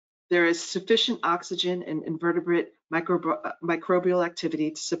biomass? There is sufficient oxygen and invertebrate microbial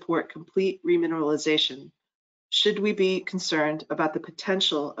activity to support complete remineralization. Should we be concerned about the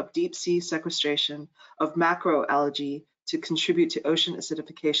potential of deep sea sequestration of macroalgae to contribute to ocean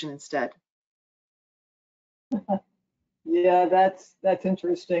acidification instead? Yeah, that's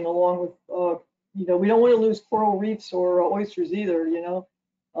interesting. Along with we don't want to lose coral reefs or oysters either.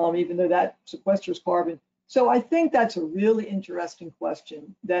 Even though that sequesters carbon. So I think that's a really interesting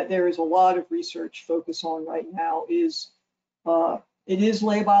question that there is a lot of research focus on right now. It is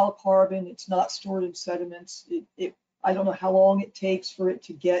labile carbon. It's not stored in sediments. I don't know how long it takes for it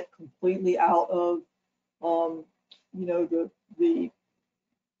to get completely out of the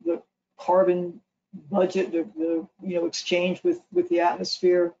carbon budget, the exchange with the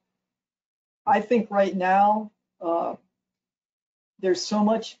atmosphere. I think right now there's so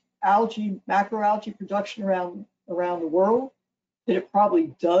much macroalgae production around the world that it probably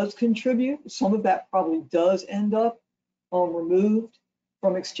does contribute. Some of that probably does end up removed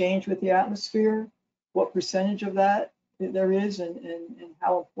from exchange with the atmosphere. What percentage of that there is and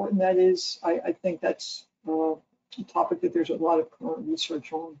how important that is, I think that's a topic that there's a lot of current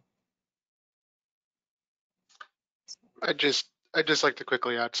research on. I'd just like to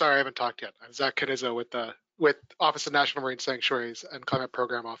quickly add, sorry, I haven't talked yet. I'm Zach Canizzo with Office of National Marine Sanctuaries and Climate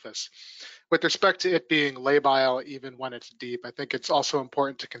Program Office. With respect to it being labile, even when it's deep, I think it's also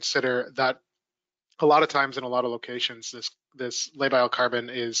important to consider that a lot of times in a lot of locations, this labile carbon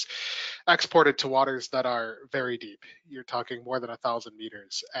is exported to waters that are very deep. You're talking more than 1,000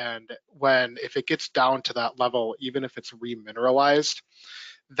 meters. And if it gets down to that level, even if it's remineralized,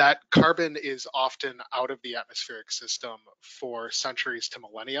 that carbon is often out of the atmospheric system for centuries to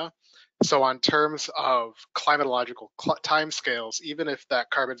millennia. So on terms of climatological timescales, even if that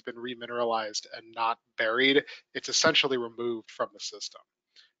carbon's been remineralized and not buried, it's essentially removed from the system.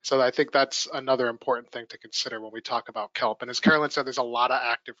 So I think that's another important thing to consider when we talk about kelp. And as Carolyn said, there's a lot of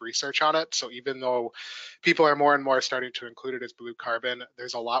active research on it. So even though people are more and more starting to include it as blue carbon,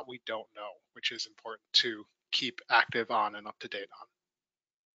 there's a lot we don't know, which is important to keep active on and up to date on.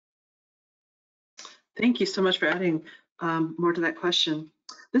 Thank you so much for adding more to that question.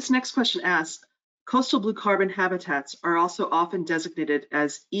 This next question asks, coastal blue carbon habitats are also often designated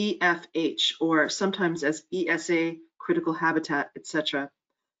as EFH or sometimes as ESA, critical habitat, etc.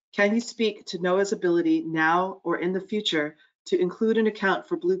 Can you speak to NOAA's ability now or in the future to include an account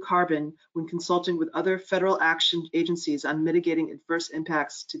for blue carbon when consulting with other federal action agencies on mitigating adverse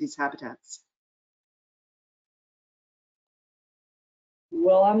impacts to these habitats?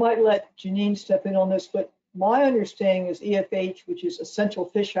 Well, I might let Janine step in on this, but my understanding is EFH, which is Essential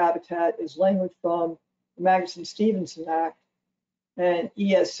Fish Habitat, is language from the Magnuson-Stevenson Act. and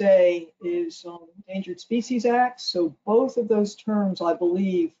ESA is Endangered Species Act. So both of those terms, I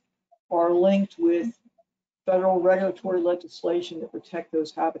believe, are linked with federal regulatory legislation that protect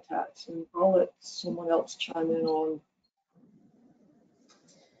those habitats. And I'll let someone else chime in on.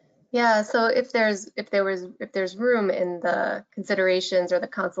 Yeah, so if there's room in the considerations or the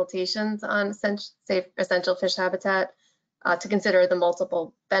consultations on safe essential fish habitat to consider the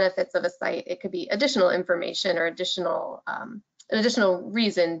multiple benefits of a site, it could be additional information or an additional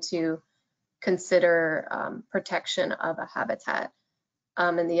reason to consider protection of a habitat.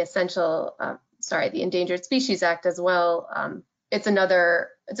 And the Endangered Species Act as well. It's another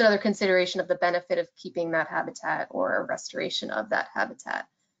consideration of the benefit of keeping that habitat or a restoration of that habitat.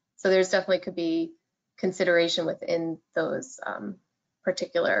 So there's definitely could be consideration within those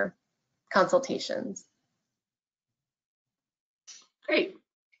particular consultations. Great,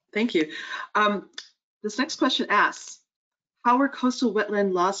 thank you. This next question asks, how are coastal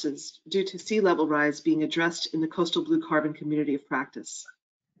wetland losses due to sea level rise being addressed in the coastal blue carbon community of practice?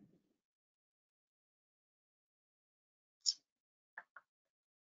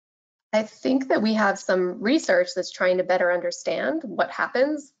 I think that we have some research that's trying to better understand what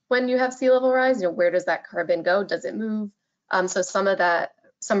happens when you have sea level rise. You know, where does that carbon go? Does it move? So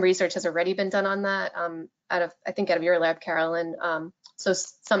some research has already been done on that out of your lab, Carolyn. So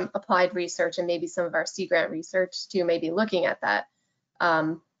some applied research and maybe some of our sea grant research too may be looking at that.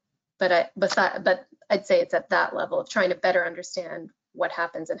 But I'd say it's at that level of trying to better understand what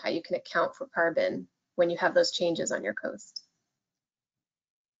happens and how you can account for carbon when you have those changes on your coast.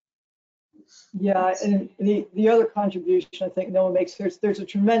 Yeah, and the other contribution I think NOAA makes, there's a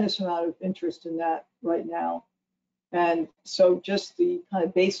tremendous amount of interest in that right now. And so just the kind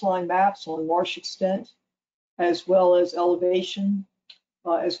of baseline maps on marsh extent, as well as elevation,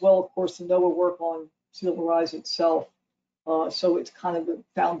 as well, of course, the NOAA work on sea level rise itself. So it's kind of the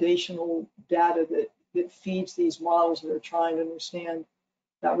foundational data that feeds these models that are trying to understand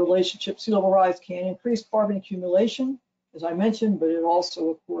that relationship. Sea level rise can increase carbon accumulation, as I mentioned, but it also,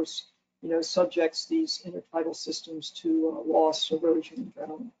 of course, subjects these intertidal systems to loss, erosion, and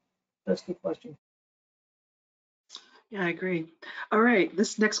drowning. That's the question. Yeah, I agree. All right,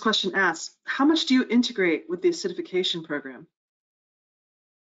 this next question asks, how much do you integrate with the acidification program?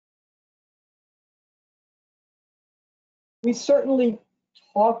 We certainly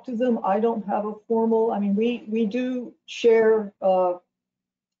talk to them. I don't have a formal, we do share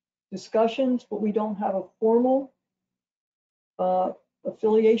discussions, but we don't have a formal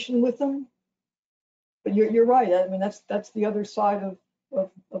affiliation with them. But you're right. I mean, that's the other side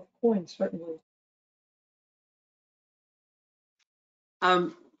of coin, certainly.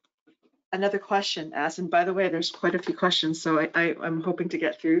 Another question asked, and by the way, there's quite a few questions, so I'm hoping to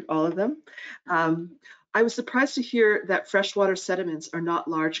get through all of them. I was surprised to hear that freshwater sediments are not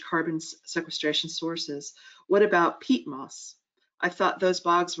large carbon sequestration sources. What about peat moss? I thought those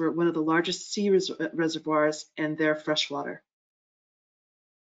bogs were one of the largest sea reservoirs and they're freshwater.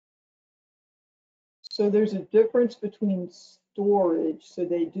 So there's a difference between storage. So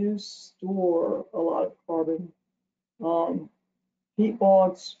they do store a lot of carbon. Peat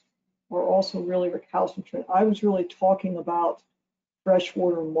bogs are also really recalcitrant. I was really talking about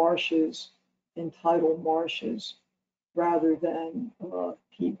freshwater marshes and tidal marshes rather than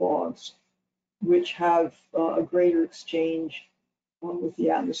peat bogs, which have a greater exchange with the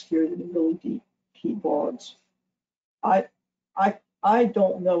atmosphere than the really deep peat bogs. I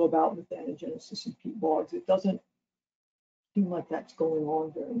don't know about methanogenesis in peat bogs. It doesn't seem like that's going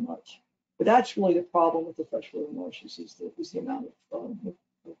on very much. But that's really the problem with the freshwater marshes is the amount of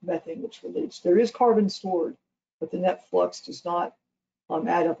methane that's released. There is carbon stored, but the net flux does not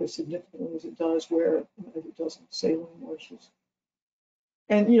add up as significantly as it does in saline marshes.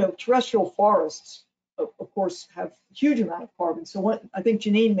 And terrestrial forests, of course, have a huge amount of carbon. So I think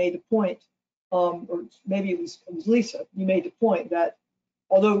Janine made the point, or maybe it was Lisa, you made the point that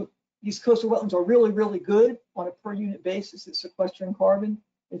although these coastal wetlands are really, really good on a per unit basis at sequestering carbon,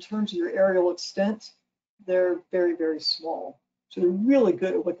 in terms of your aerial extent, they're very, very small. So they're really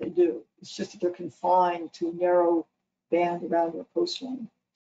good at what they do. It's just that they're confined to a narrow band around their coastline.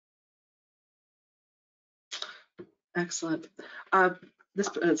 Excellent.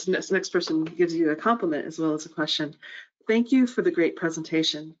 This next person gives you a compliment as well as a question. Thank you for the great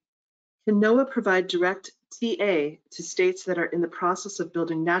presentation. Can NOAA provide direct TA to states that are in the process of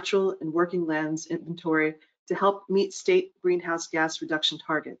building natural and working lands inventory to help meet state greenhouse gas reduction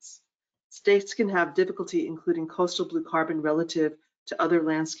targets? States can have difficulty including coastal blue carbon relative to other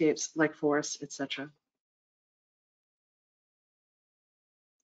landscapes like forests, etc.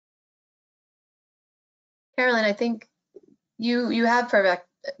 Carolyn, I think You have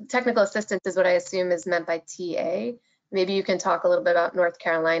technical assistance is what I assume is meant by TA. Maybe you can talk a little bit about North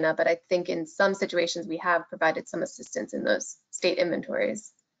Carolina, but I think in some situations we have provided some assistance in those state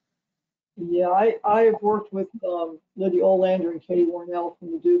inventories. Yeah, I have worked with Lydia Olander and Katie Warnell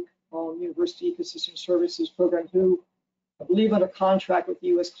from the Duke University Ecosystem Services program, who I believe under contract with the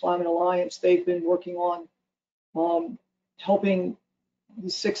U.S. Climate Alliance, they've been working on helping the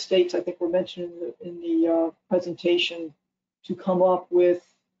 6 states I think were mentioned in the presentation to come up with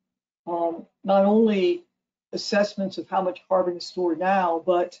not only assessments of how much carbon is stored now,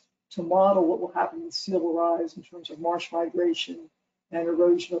 but to model what will happen with sea level rise in terms of marsh migration and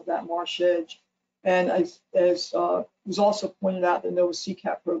erosion of that marsh edge. And as was also pointed out, the NOAA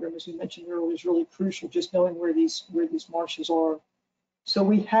CCAP program, as we mentioned earlier, is really crucial, just knowing where these marshes are. So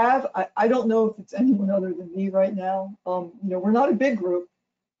we have, I don't know if it's anyone other than me right now. We're not a big group,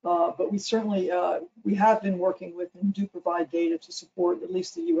 but we certainly, we have been working with and do provide data to support at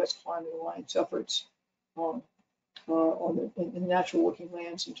least the U.S. Climate Alliance efforts in natural working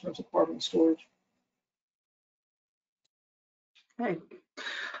lands in terms of carbon storage. Okay.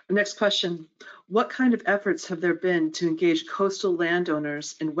 The next question. What kind of efforts have there been to engage coastal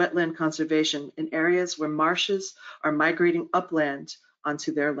landowners in wetland conservation in areas where marshes are migrating upland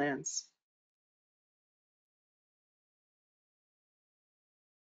onto their lands?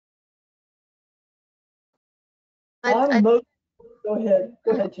 Go ahead,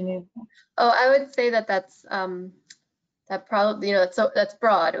 Janine. Oh, I would say that's that probably, that's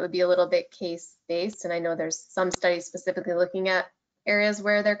broad. It would be a little bit case based, and I know there's some studies specifically looking at areas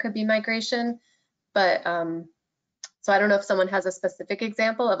where there could be migration, but so I don't know if someone has a specific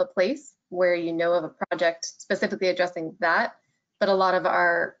example of a place where you know of a project specifically addressing that, but a lot of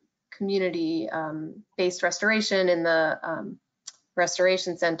our community based restoration in the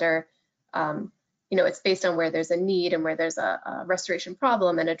restoration center, it's based on where there's a need and where there's a restoration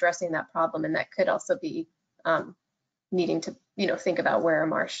problem and addressing that problem, and that could also be needing to think about where a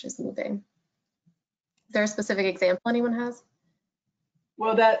marsh is moving. Is there a specific example anyone has?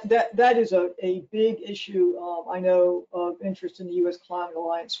 Well, that is a big issue. I know of interest in the U.S. Climate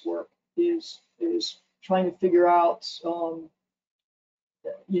Alliance work is trying to figure out,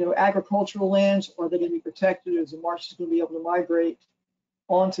 agricultural lands, are they going to be protected? Is the marshes going to be able to migrate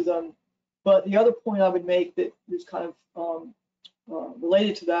onto them? But the other point I would make that is kind of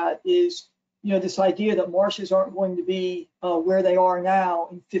related to that is, this idea that marshes aren't going to be where they are now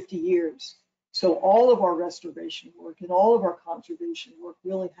in 50 years. So all of our restoration work and all of our conservation work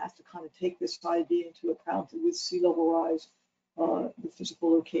really has to kind of take this idea into account that with sea level rise, the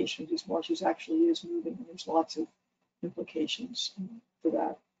physical location of these marshes actually is moving, and there's lots of implications for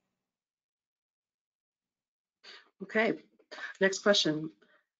that. Okay, next question.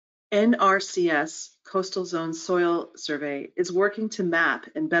 NRCS, Coastal Zone Soil Survey, is working to map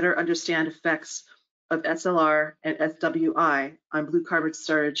and better understand effects of SLR and SWI on blue carbon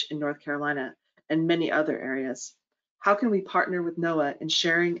storage in North Carolina and many other areas. How can we partner with NOAA in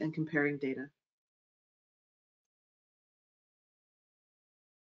sharing and comparing data?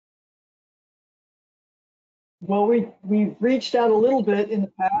 Well, we've reached out a little bit in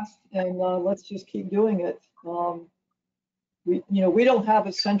the past, and let's just keep doing it. We don't have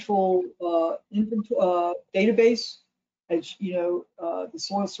a central database, as the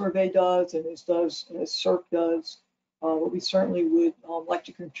soil survey does, and as CERC does. But we certainly would like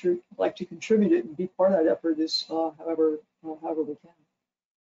to contribute it and be part of that effort is however we can.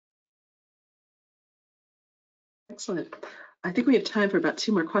 Excellent. I think we have time for about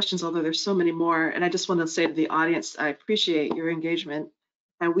 2 more questions, although there's so many more. And I just want to say to the audience, I appreciate your engagement.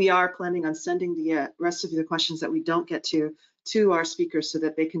 And we are planning on sending the rest of the questions that we don't get to our speakers so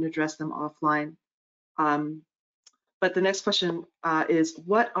that they can address them offline. But the next question is,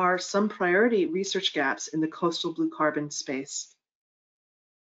 what are some priority research gaps in the coastal blue carbon space?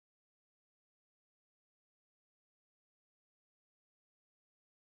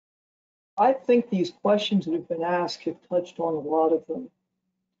 I think these questions that have been asked have touched on a lot of them.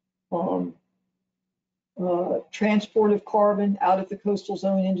 Transport of carbon out of the coastal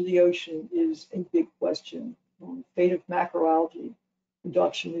zone into the ocean is a big question. Fate of macroalgae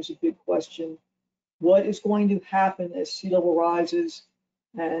reduction is a big question. What is going to happen as sea level rises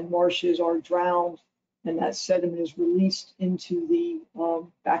and marshes are drowned and that sediment is released into the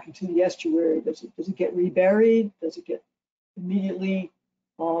back into the estuary? Does it get reburied? Does it get immediately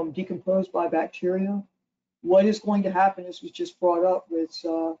decomposed by bacteria? What is going to happen, as was just brought up, with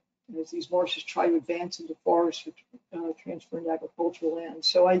as these marshes try to advance into forests or transfer into agricultural land?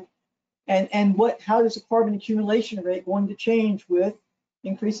 So how does the carbon accumulation rate going to change with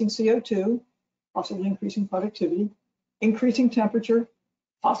increasing CO2, possibly increasing productivity, increasing temperature,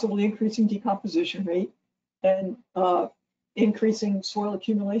 possibly increasing decomposition rate, and increasing soil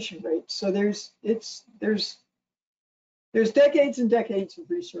accumulation rate. So there's decades and decades of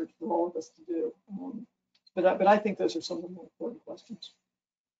research for all of us to do. But I think those are some of the more important questions.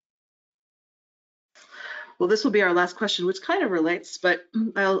 Well, this will be our last question, which kind of relates, but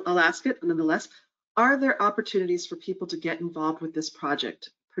I'll ask it nonetheless. Are there opportunities for people to get involved with this project,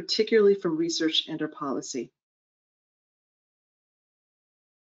 particularly from research and/or policy?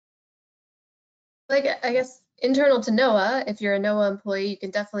 Like, I guess internal to NOAA, if you're a NOAA employee, you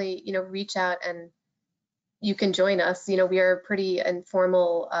can definitely, reach out and you can join us. We are a pretty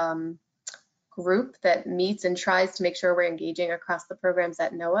informal group that meets and tries to make sure we're engaging across the programs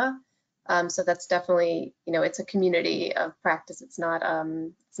at NOAA. So that's definitely, it's a community of practice. It's not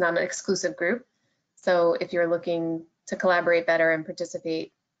an exclusive group. So if you're looking to collaborate better and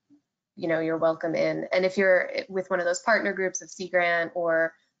participate, you're welcome in. And if you're with one of those partner groups of Sea Grant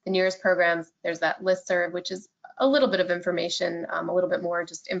or the nearest programs, there's that listserv, which is a little bit of information, a little bit more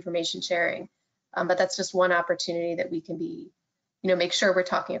just information sharing. But that's just one opportunity that we can be, make sure we're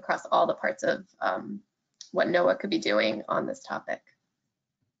talking across all the parts of what NOAA could be doing on this topic.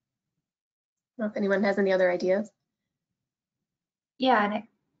 I don't know if anyone has any other ideas. Yeah, and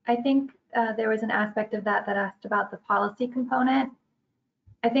I think there was an aspect of that asked about the policy component.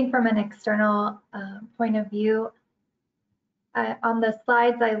 I think from an external point of view, on the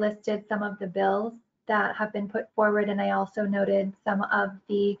slides I listed some of the bills that have been put forward, and I also noted some of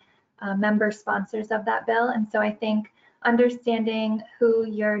the member sponsors of that bill. And so I think understanding who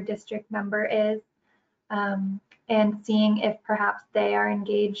your district member is and seeing if perhaps they are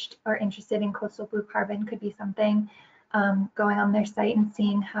engaged or interested in coastal blue carbon could be something, going on their site and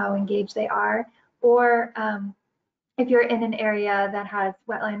seeing how engaged they are. Or if you're in an area that has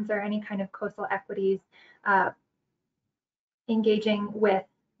wetlands or any kind of coastal equities, engaging with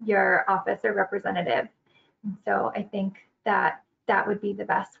your office or representative. And so I think that would be the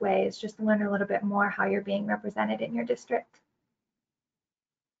best way, is just to learn a little bit more how you're being represented in your district.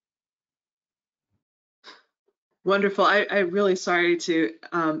 Wonderful. I'm really sorry to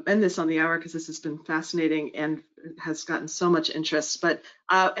end this on the hour because this has been fascinating and has gotten so much interest. But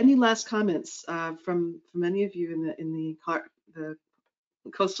any last comments from any of you in the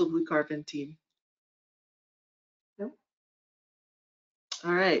Coastal Blue Carbon team? No?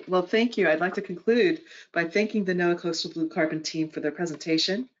 All right. Well, thank you. I'd like to conclude by thanking the NOAA Coastal Blue Carbon team for their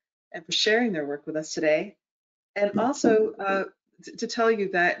presentation and for sharing their work with us today. And also to tell you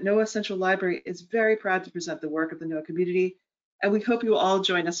that NOAA Central Library is very proud to present the work of the NOAA community, and we hope you will all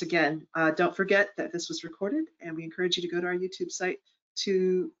join us again. Don't forget that this was recorded, and we encourage you to go to our YouTube site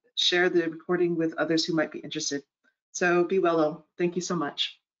to share the recording with others who might be interested. So be well all. Thank you so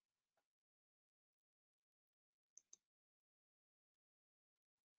much.